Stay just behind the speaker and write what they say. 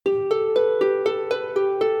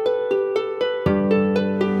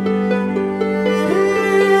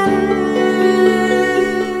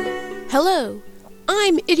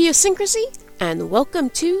idiosyncrasy, and welcome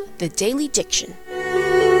to the Daily Diction.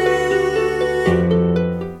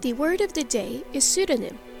 The word of the day is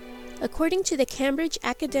pseudonym. According to the Cambridge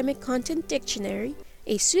Academic Content Dictionary,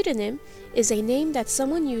 a pseudonym is a name that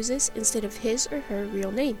someone uses instead of his or her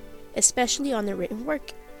real name, especially on a written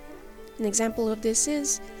work. An example of this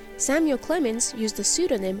is Samuel Clemens used the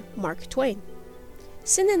pseudonym Mark Twain.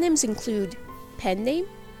 Synonyms include pen name,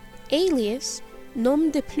 alias,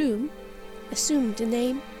 nom de plume, assumed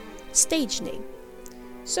name, stage name.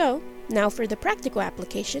 So, now for the practical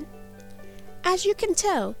application. As you can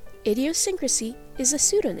tell, idiosyncrasy is a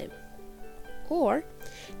pseudonym. Or,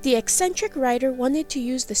 the eccentric writer wanted to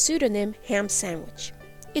use the pseudonym ham sandwich.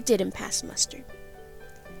 It didn't pass muster.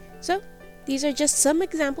 So, these are just some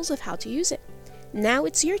examples of how to use it. Now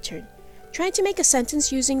it's your turn. Try to make a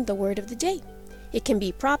sentence using the word of the day. It can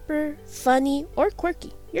be proper, funny, or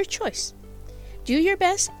quirky, your choice. Do your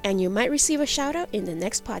best and you might receive a shout out in the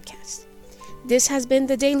next podcast. This has been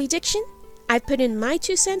the Daily Diction. I've put in my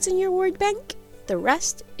 2 cents in your word bank. The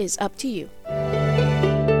rest is up to you.